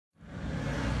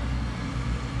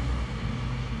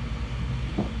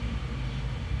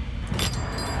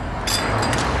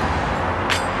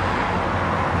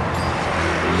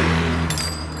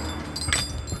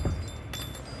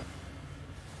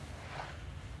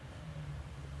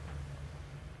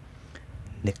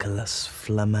Nicholas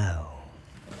Flamel.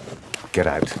 Get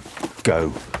out.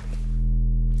 Go.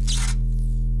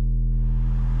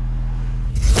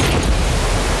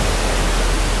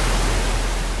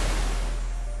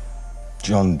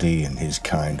 John Dee and his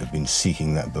kind have been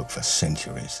seeking that book for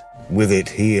centuries. With it,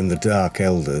 he and the Dark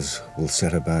Elders will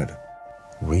set about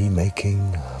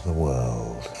remaking the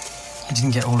world. You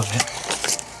didn't get all of it.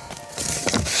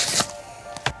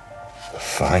 The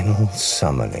final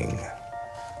summoning.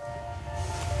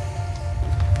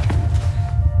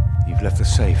 You've left the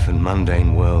safe and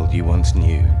mundane world you once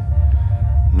knew.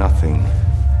 Nothing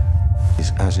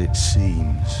is as it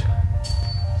seems.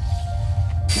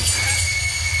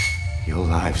 Your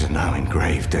lives are now in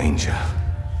grave danger.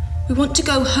 We want to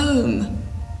go home.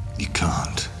 You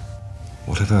can't.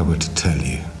 What if I were to tell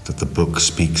you that the book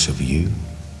speaks of you?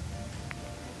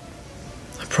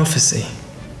 A prophecy.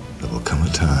 There will come a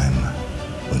time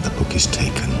when the book is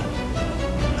taken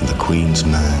and the Queen's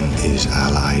man is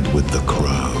allied with the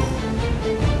Crow.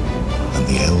 And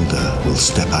the Elder will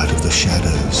step out of the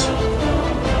shadows.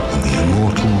 And the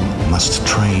immortal must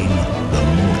train the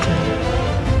mortal.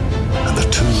 And the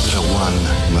two that are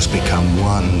one must become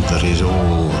one that is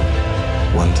all.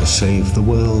 One to save the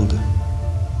world,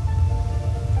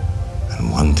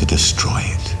 and one to destroy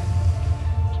it.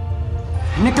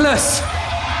 Nicholas!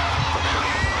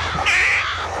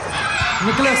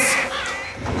 Nicholas!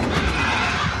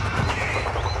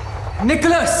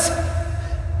 Nicholas!